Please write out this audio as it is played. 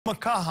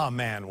Makaha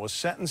man was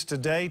sentenced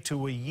today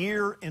to a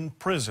year in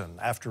prison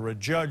after a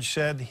judge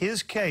said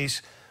his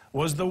case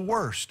was the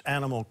worst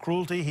animal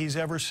cruelty he's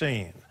ever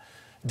seen.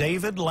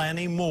 David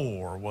Lanny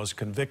Moore was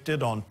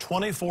convicted on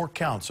 24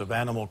 counts of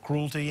animal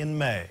cruelty in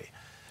May.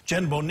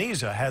 Jen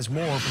Boniza has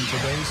more from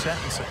today's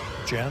sentencing.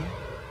 Jen?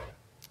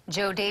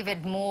 Joe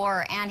David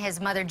Moore and his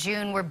mother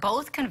June were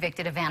both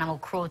convicted of animal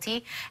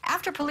cruelty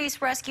after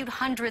police rescued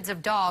hundreds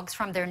of dogs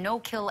from their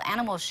no-kill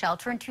animal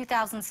shelter in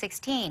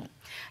 2016.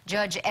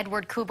 Judge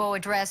Edward Kubo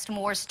addressed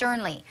Moore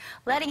sternly,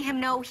 letting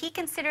him know he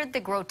considered the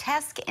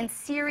grotesque and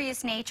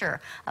serious nature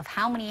of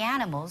how many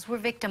animals were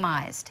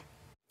victimized.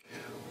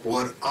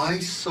 What I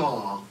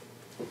saw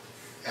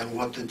and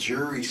what the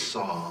jury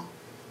saw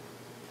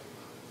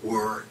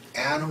were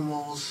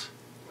animals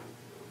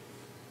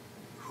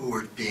who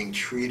were being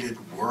treated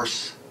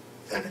worse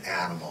than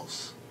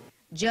animals.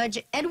 Judge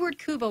Edward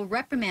Kubo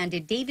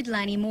reprimanded David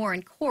Lanny Moore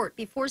in court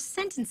before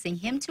sentencing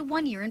him to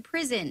 1 year in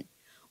prison.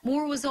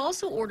 Moore was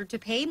also ordered to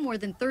pay more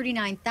than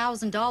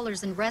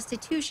 $39,000 in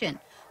restitution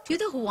to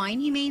the Hawaiian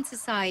Humane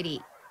Society.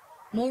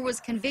 Moore was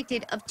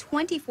convicted of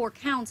 24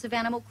 counts of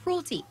animal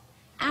cruelty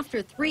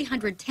after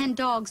 310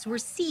 dogs were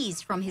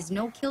seized from his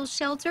no-kill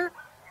shelter,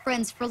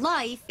 Friends for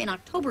Life, in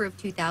October of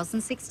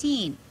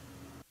 2016.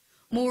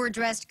 Moore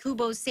addressed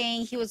Kubo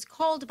saying he was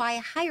called by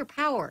a higher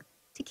power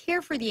to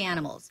care for the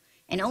animals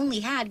and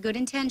only had good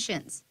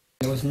intentions.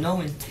 There was no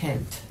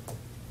intent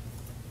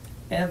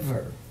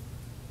ever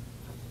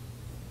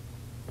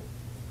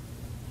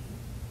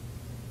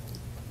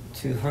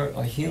to hurt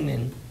a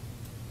human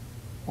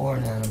or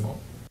an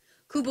animal.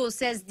 Kubo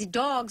says the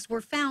dogs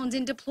were found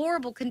in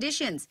deplorable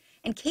conditions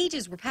and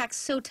cages were packed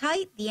so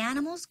tight the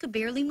animals could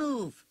barely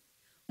move.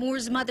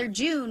 Moore's mother,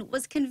 June,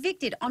 was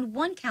convicted on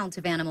 1 count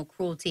of animal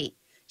cruelty.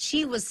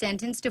 She was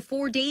sentenced to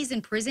 4 days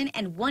in prison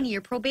and 1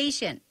 year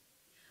probation.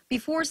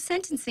 Before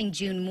sentencing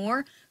June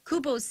Moore,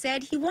 Kubo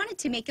said he wanted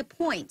to make a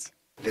point.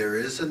 There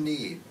is a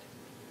need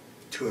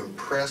to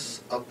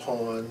impress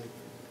upon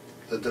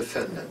the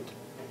defendant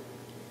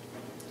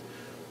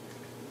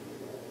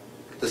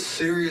the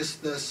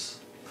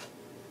seriousness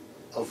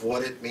of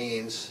what it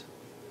means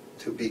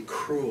to be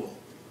cruel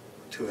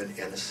to an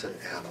innocent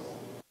animal.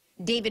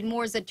 David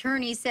Moore's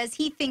attorney says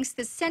he thinks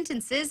the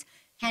sentences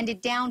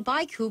handed down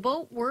by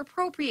Kubo were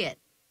appropriate.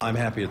 I'm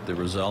happy at the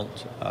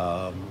result.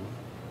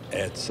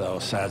 It's a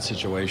sad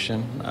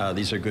situation.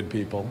 These are good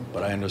people,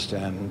 but I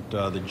understand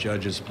the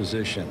judge's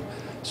position.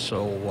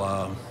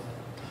 So,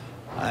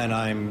 and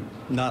I'm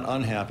not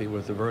unhappy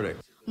with the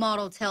verdict.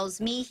 Model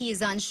tells me he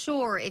is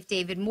unsure if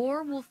David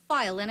Moore will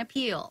file an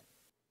appeal.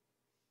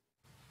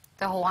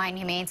 The Hawaiian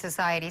Humane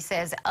Society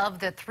says of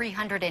the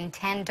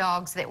 310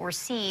 dogs that were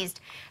seized,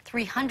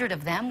 300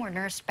 of them were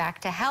nursed back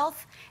to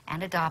health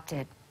and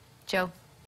adopted. Joe?